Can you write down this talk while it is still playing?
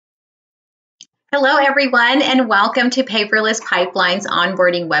Hello, everyone, and welcome to Paperless Pipeline's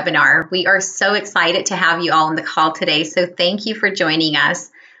onboarding webinar. We are so excited to have you all on the call today, so thank you for joining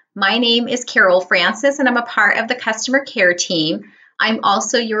us. My name is Carol Francis, and I'm a part of the customer care team. I'm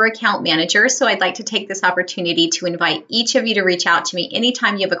also your account manager, so I'd like to take this opportunity to invite each of you to reach out to me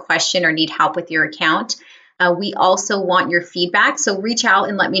anytime you have a question or need help with your account. We also want your feedback, so reach out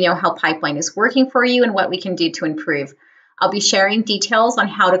and let me know how Pipeline is working for you and what we can do to improve. I'll be sharing details on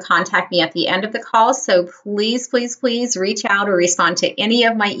how to contact me at the end of the call, so please reach out or respond to any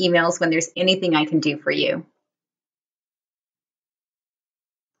of my emails when there's anything I can do for you.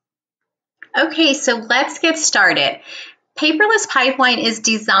 Okay, so let's get started. Paperless Pipeline is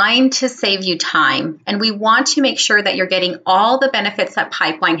designed to save you time, and we want to make sure that you're getting all the benefits that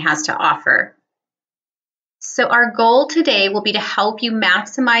Pipeline has to offer. So our goal today will be to help you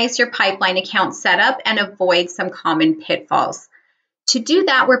maximize your Pipeline account setup and avoid some common pitfalls. To do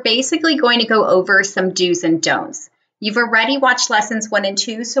that, we're basically going to go over some do's and don'ts. You've already watched lessons 1 and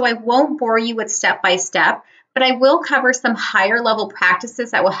 2, so I won't bore you with step by step, but I will cover some higher level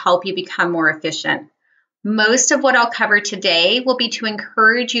practices that will help you become more efficient. Most of what I'll cover today will be to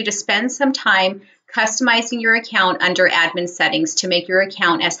encourage you to spend some time customizing your account under admin settings to make your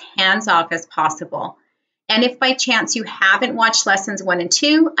account as hands-off as possible. And if by chance you haven't watched lessons 1 and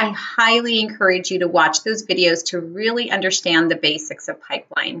 2, I highly encourage you to watch those videos to really understand the basics of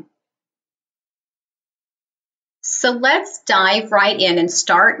Pipeline. So let's dive right in and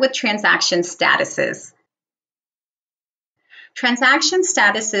start with transaction statuses. Transaction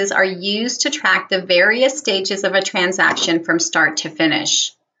statuses are used to track the various stages of a transaction from start to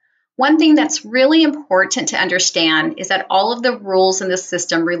finish. One thing that's really important to understand is that all of the rules in the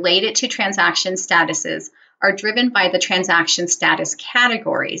system related to transaction statuses are driven by the transaction status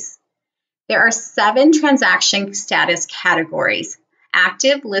categories. There are 7 transaction status categories: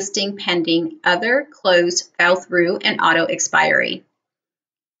 active, listing, pending, other, closed, fell through, and auto expiry.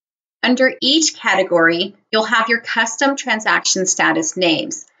 Under each category, you'll have your custom transaction status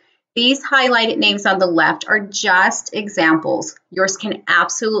names. These highlighted names on the left are just examples. Yours can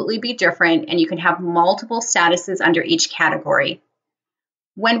absolutely be different, and you can have multiple statuses under each category.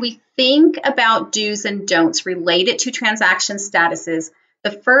 When we think about do's and don'ts related to transaction statuses,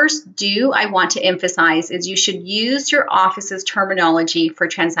 the first do I want to emphasize is you should use your office's terminology for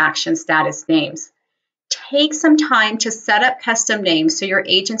transaction status names. Take some time to set up custom names so your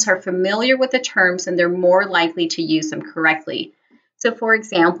agents are familiar with the terms and they're more likely to use them correctly. So for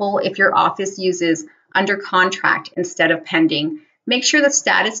example, if your office uses under contract instead of pending, make sure the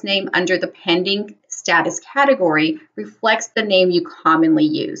status name under the pending status category reflects the name you commonly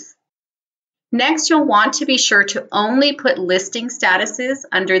use. Next, you'll want to be sure to only put listing statuses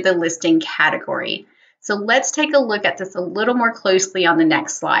under the listing category. So let's take a look at this a little more closely on the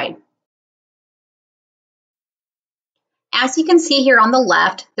next slide. As you can see here on the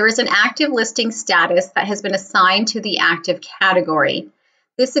left, there is an active listing status that has been assigned to the active category.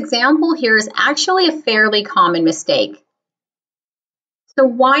 This example here is actually a fairly common mistake. So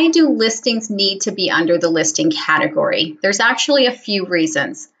why do listings need to be under the listing category? There's actually a few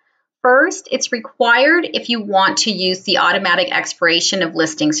reasons. First, it's required if you want to use the automatic expiration of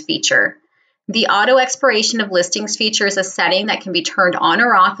listings feature. The auto expiration of listings feature is a setting that can be turned on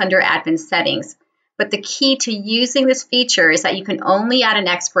or off under admin settings. But the key to using this feature is that you can only add an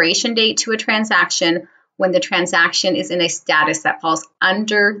expiration date to a transaction when the transaction is in a status that falls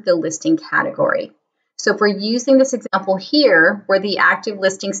under the listing category. So if we're using this example here, where the active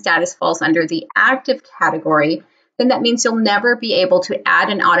listing status falls under the active category, then that means you'll never be able to add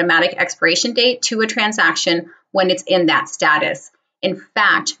an automatic expiration date to a transaction when it's in that status. In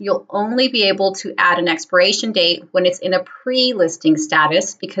fact, you'll only be able to add an expiration date when it's in a pre-listing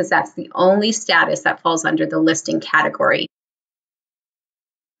status, because that's the only status that falls under the listing category.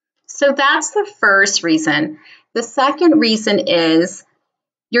 So that's the first reason. The second reason is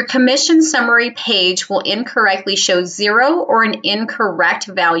your commission summary page will incorrectly show 0 or an incorrect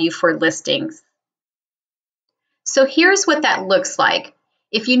value for listings. So here's what that looks like.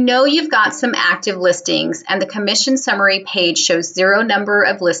 If you know you've got some active listings and the commission summary page shows 0 number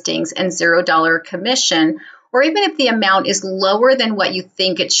of listings and $0 commission, or even if the amount is lower than what you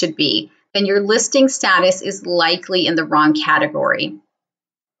think it should be, then your listing status is likely in the wrong category.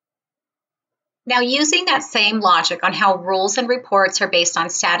 Now, using that same logic on how rules and reports are based on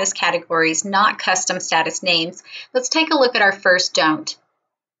status categories, not custom status names, let's take a look at our first don't.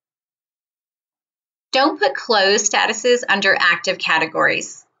 Don't put closed statuses under active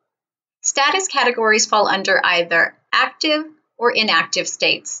categories. Status categories fall under either active or inactive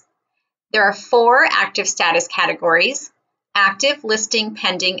states. There are 4 active status categories: active, listing,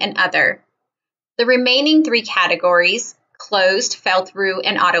 pending, and other. The remaining 3 categories, closed, fell through,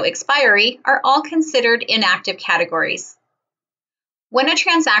 and auto expiry, are all considered inactive categories. When a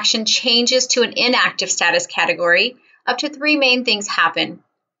transaction changes to an inactive status category, up to 3 main things happen.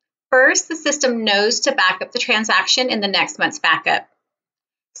 First, the system knows to back up the transaction in the next month's backup.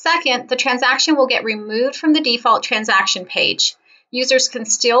 Second, the transaction will get removed from the default transaction page. Users can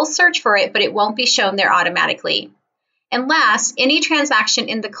still search for it, but it won't be shown there automatically. And last, any transaction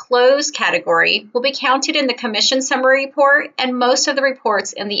in the closed category will be counted in the commission summary report and most of the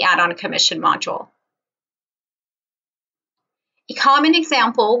reports in the add-on commission module. A common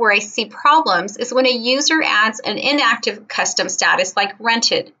example where I see problems is when a user adds an inactive custom status like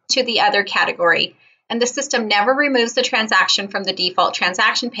rented to the other category, and the system never removes the transaction from the default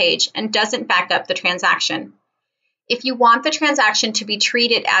transaction page and doesn't back up the transaction. If you want the transaction to be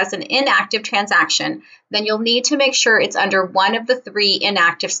treated as an inactive transaction, then you'll need to make sure it's under one of the 3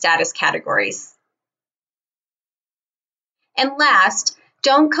 inactive status categories. And last,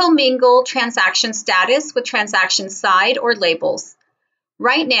 don't commingle transaction status with transaction side or labels.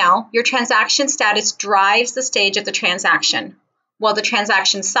 Right now, your transaction status drives the stage of the transaction, while the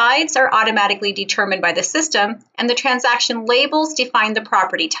transaction sides are automatically determined by the system and the transaction labels define the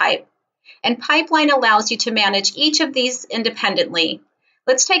property type. And Pipeline allows you to manage each of these independently.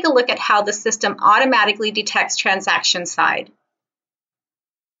 Let's take a look at how the system automatically detects transaction side.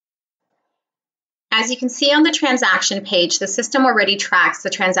 As you can see on the transaction page, the system already tracks the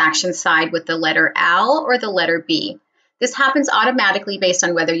transaction side with the letter L or the letter B. This happens automatically based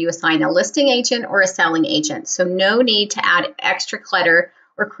on whether you assign a listing agent or a selling agent, so no need to add extra clutter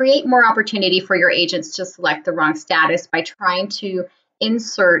or create more opportunity for your agents to select the wrong status by trying to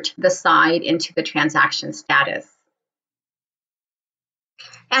insert the side into the transaction status.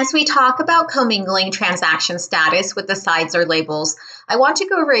 As we talk about commingling transaction status with the sides or labels, I want to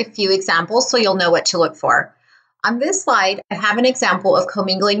go over a few examples so you'll know what to look for. On this slide, I have an example of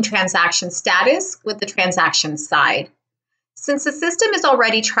commingling transaction status with the transaction side. Since the system is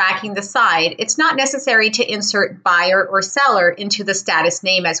already tracking the side, it's not necessary to insert buyer or seller into the status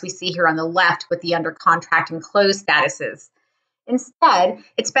name as we see here on the left with the under contract and closed statuses. Instead,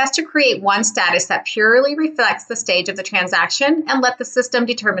 it's best to create one status that purely reflects the stage of the transaction and let the system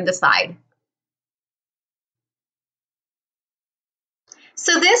determine the side.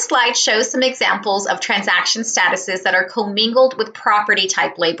 So this slide shows some examples of transaction statuses that are commingled with property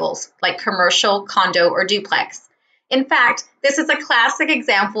type labels like commercial, condo, or duplex. In fact, this is a classic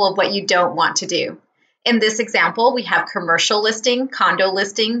example of what you don't want to do. In this example, we have commercial listing, condo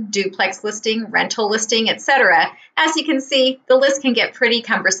listing, duplex listing, rental listing, etc. As you can see, the list can get pretty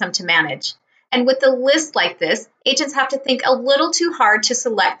cumbersome to manage. And with a list like this, agents have to think a little too hard to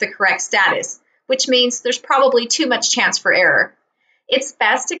select the correct status, which means there's probably too much chance for error. It's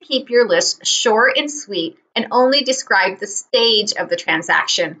best to keep your list short and sweet and only describe the stage of the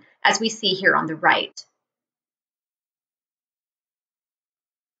transaction, as we see here on the right.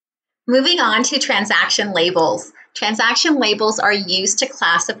 Moving on to transaction labels. Transaction labels are used to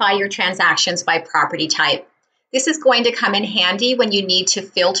classify your transactions by property type. This is going to come in handy when you need to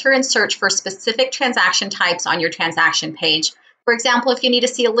filter and search for specific transaction types on your transaction page. For example, if you need to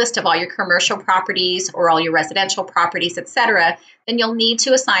see a list of all your commercial properties or all your residential properties, etc., then you'll need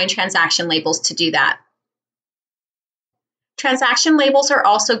to assign transaction labels to do that. Transaction labels are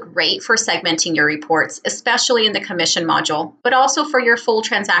also great for segmenting your reports, especially in the commission module, but also for your full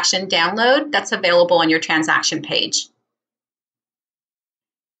transaction download that's available on your transaction page.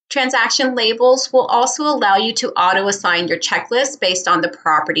 Transaction labels will also allow you to auto-assign your checklist based on the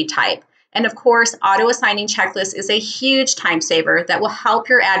property type. And of course, auto-assigning checklists is a huge time saver that will help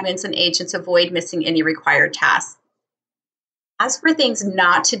your admins and agents avoid missing any required tasks. As for things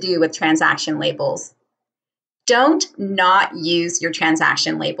not to do with transaction labels, don't not use your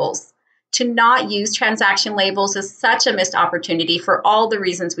transaction labels. To not use transaction labels is such a missed opportunity for all the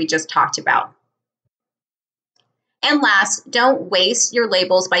reasons we just talked about. And last, don't waste your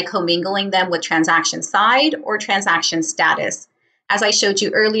labels by commingling them with transaction side or transaction status. As I showed you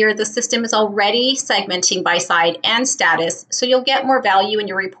earlier, the system is already segmenting by side and status, so you'll get more value in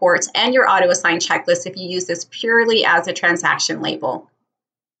your reports and your auto-assign checklist if you use this purely as a transaction label.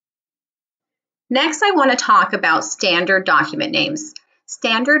 Next, I want to talk about standard document names.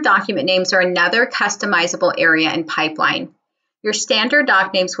 Standard document names are another customizable area in Pipeline. Your standard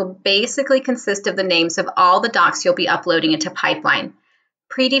doc names will basically consist of the names of all the docs you'll be uploading into Pipeline.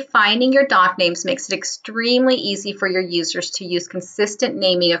 Predefining your doc names makes it extremely easy for your users to use consistent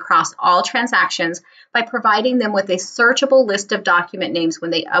naming across all transactions by providing them with a searchable list of document names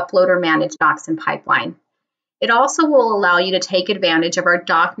when they upload or manage docs in Pipeline. It also will allow you to take advantage of our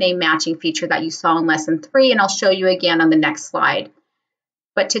doc name matching feature that you saw in Lesson 3, and I'll show you again on the next slide.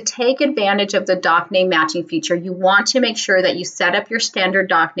 But to take advantage of the doc name matching feature, you want to make sure that you set up your standard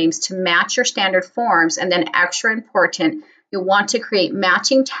doc names to match your standard forms, and then extra important, you'll want to create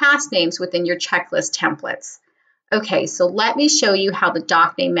matching task names within your checklist templates. Okay, so let me show you how the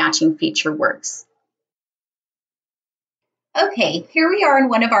doc name matching feature works. Okay, here we are in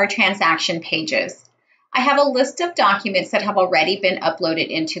one of our transaction pages. I have a list of documents that have already been uploaded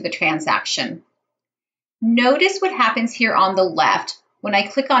into the transaction. Notice what happens here on the left when I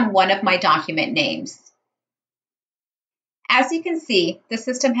click on one of my document names. As you can see, the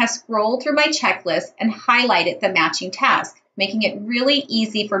system has scrolled through my checklist and highlighted the matching task, making it really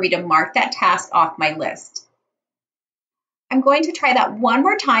easy for me to mark that task off my list. I'm going to try that one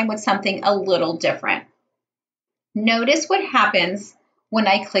more time with something a little different. Notice what happens when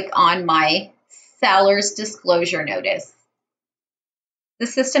I click on my seller's disclosure notice. The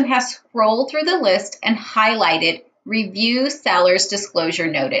system has scrolled through the list and highlighted Review Seller's Disclosure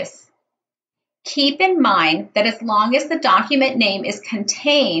Notice. Keep in mind that as long as the document name is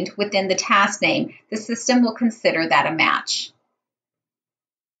contained within the task name, the system will consider that a match.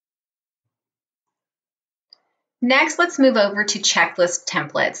 Next, let's move over to checklist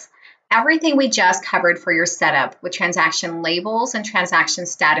templates. Everything we just covered for your setup with transaction labels and transaction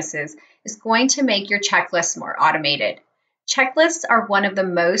statuses is going to make your checklists more automated. Checklists are one of the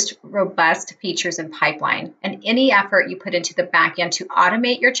most robust features in Pipeline, and any effort you put into the backend to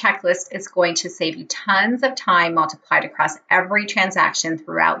automate your checklist is going to save you tons of time multiplied across every transaction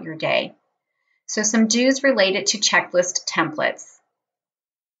throughout your day. So some do's related to checklist templates.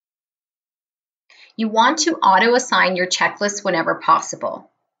 You want to auto-assign your checklists whenever possible.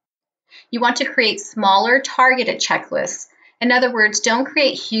 You want to create smaller, targeted checklists. In other words, don't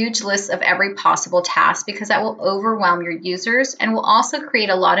create huge lists of every possible task because that will overwhelm your users and will also create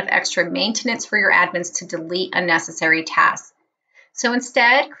a lot of extra maintenance for your admins to delete unnecessary tasks. So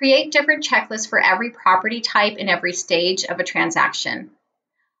instead, create different checklists for every property type and every stage of a transaction.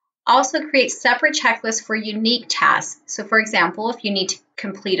 Also create separate checklists for unique tasks. So for example, if you need to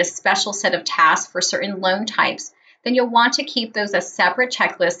complete a special set of tasks for certain loan types, then you'll want to keep those as separate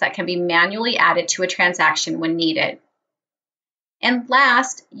checklists that can be manually added to a transaction when needed. And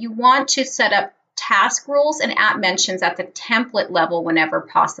last, you want to set up task rules and app mentions at the template level whenever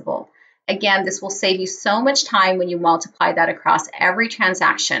possible. Again, this will save you so much time when you multiply that across every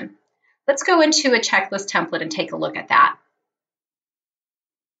transaction. Let's go into a checklist template and take a look at that.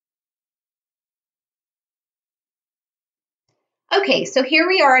 Okay, so here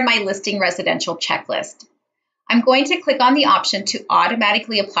we are in my listing residential checklist. I'm going to click on the option to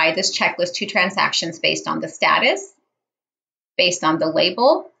automatically apply this checklist to transactions based on the status, based on the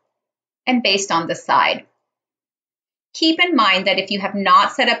label, and based on the side. Keep in mind that if you have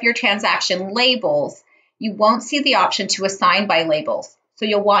not set up your transaction labels, you won't see the option to assign by labels. So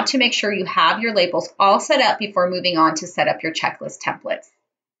you'll want to make sure you have your labels all set up before moving on to set up your checklist templates.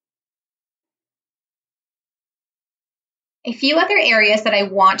 A few other areas that I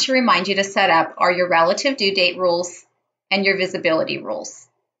want to remind you to set up are your relative due date rules and your visibility rules.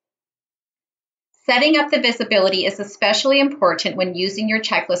 Setting up the visibility is especially important when using your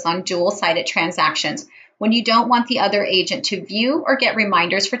checklist on dual-sided transactions when you don't want the other agent to view or get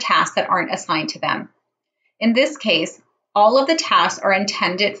reminders for tasks that aren't assigned to them. In this case, all of the tasks are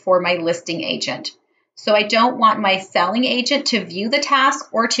intended for my listing agent. So I don't want my selling agent to view the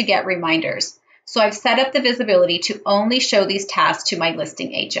task or to get reminders. So I've set up the visibility to only show these tasks to my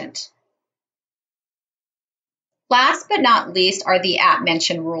listing agent. Last but not least are the app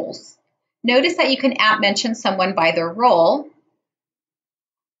mention rules. Notice that you can app mention someone by their role,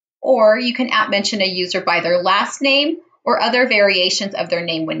 or you can app mention a user by their last name or other variations of their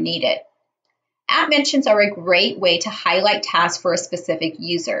name when needed. App mentions are a great way to highlight tasks for a specific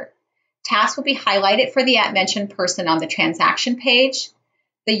user. Tasks will be highlighted for the app mention person on the transaction page,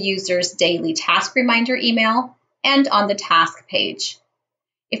 the user's daily task reminder email, and on the task page.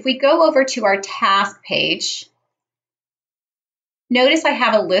 If we go over to our task page, notice I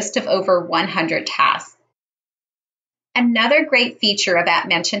have a list of over 100 tasks. Another great feature of app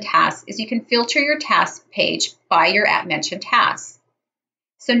mention tasks is you can filter your task page by your app mention tasks.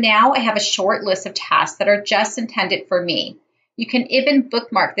 So now I have a short list of tasks that are just intended for me. You can even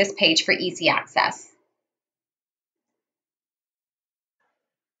bookmark this page for easy access.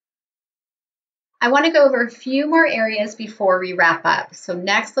 I want to go over a few more areas before we wrap up. So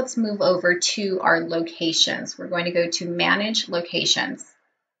next, let's move over to our locations. We're going to go to Manage Locations.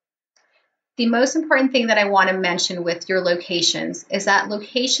 The most important thing that I want to mention with your locations is that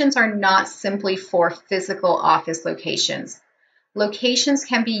locations are not simply for physical office locations. Locations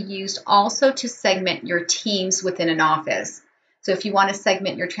can be used also to segment your teams within an office. So if you want to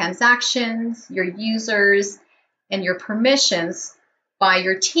segment your transactions, your users, and your permissions by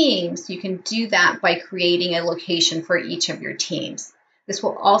your teams, you can do that by creating a location for each of your teams. This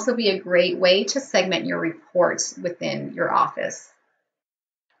will also be a great way to segment your reports within your office.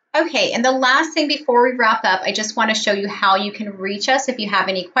 Okay, and the last thing before we wrap up, I just want to show you how you can reach us if you have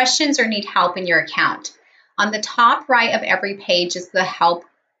any questions or need help in your account. On the top right of every page is the help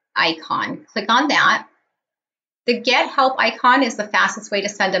icon. Click on that. The get help icon is the fastest way to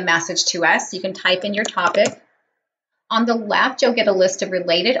send a message to us. You can type in your topic. On the left, you'll get a list of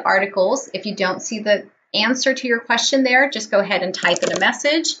related articles. If you don't see the answer to your question there, just go ahead and type in a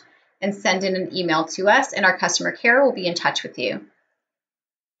message and send in an email to us, and our customer care will be in touch with you.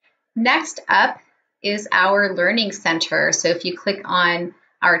 Next up is our Learning Center. So if you click on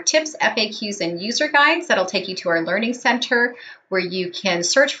our tips, FAQs, and user guides, that'll take you to our Learning Center where you can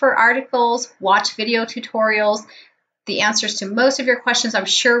search for articles, watch video tutorials. The answers to most of your questions, I'm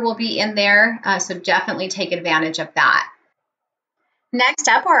sure, will be in there, so definitely take advantage of that. Next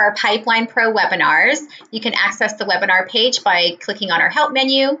up are our Pipeline Pro webinars. You can access the webinar page by clicking on our Help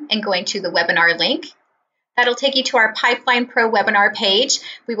menu and going to the webinar link. That'll take you to our Pipeline Pro webinar page.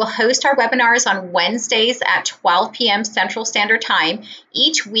 We will host our webinars on Wednesdays at 12 p.m. Central Standard Time.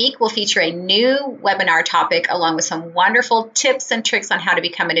 Each week will feature a new webinar topic along with some wonderful tips and tricks on how to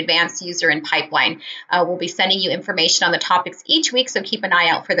become an advanced user in Pipeline. We'll be sending you information on the topics each week, so keep an eye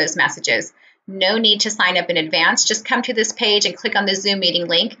out for those messages. No need to sign up in advance. Just come to this page and click on the Zoom meeting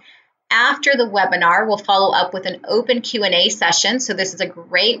link. After the webinar, we'll follow up with an open Q&A session. So this is a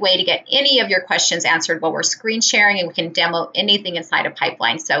great way to get any of your questions answered while we're screen sharing, and we can demo anything inside of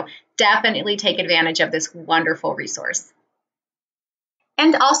Pipeline. So definitely take advantage of this wonderful resource.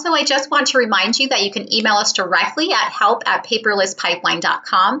 And also, I just want to remind you that you can email us directly at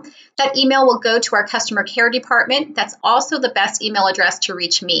help@paperlesspipeline.com. That email will go to our customer care department. That's also the best email address to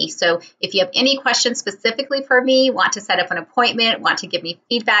reach me. So if you have any questions specifically for me, want to set up an appointment, want to give me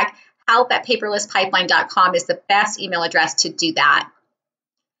feedback, help@paperlesspipeline.com is the best email address to do that.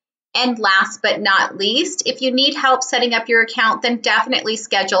 And last but not least, if you need help setting up your account, then definitely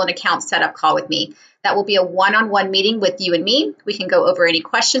schedule an account setup call with me. That will be a one-on-one meeting with you and me. We can go over any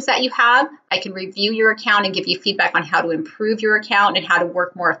questions that you have. I can review your account and give you feedback on how to improve your account and how to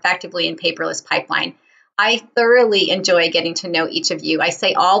work more effectively in Paperless Pipeline. I thoroughly enjoy getting to know each of you. I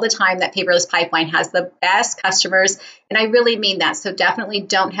say all the time that Paperless Pipeline has the best customers, and I really mean that, so definitely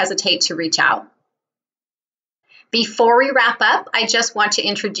don't hesitate to reach out. Before we wrap up, I just want to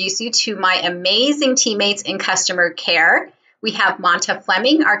introduce you to my amazing teammates in customer care. We have Monta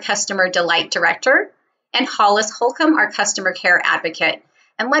Fleming, our Customer Delight Director, and Hollis Holcomb, our Customer Care Advocate.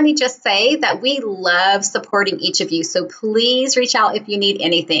 And let me just say that we love supporting each of you, so please reach out if you need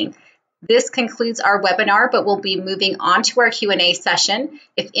anything. This concludes our webinar, but we'll be moving on to our Q&A session.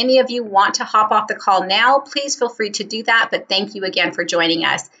 If any of you want to hop off the call now, please feel free to do that, but thank you again for joining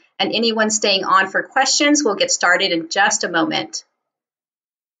us. And anyone staying on for questions, we'll get started in just a moment.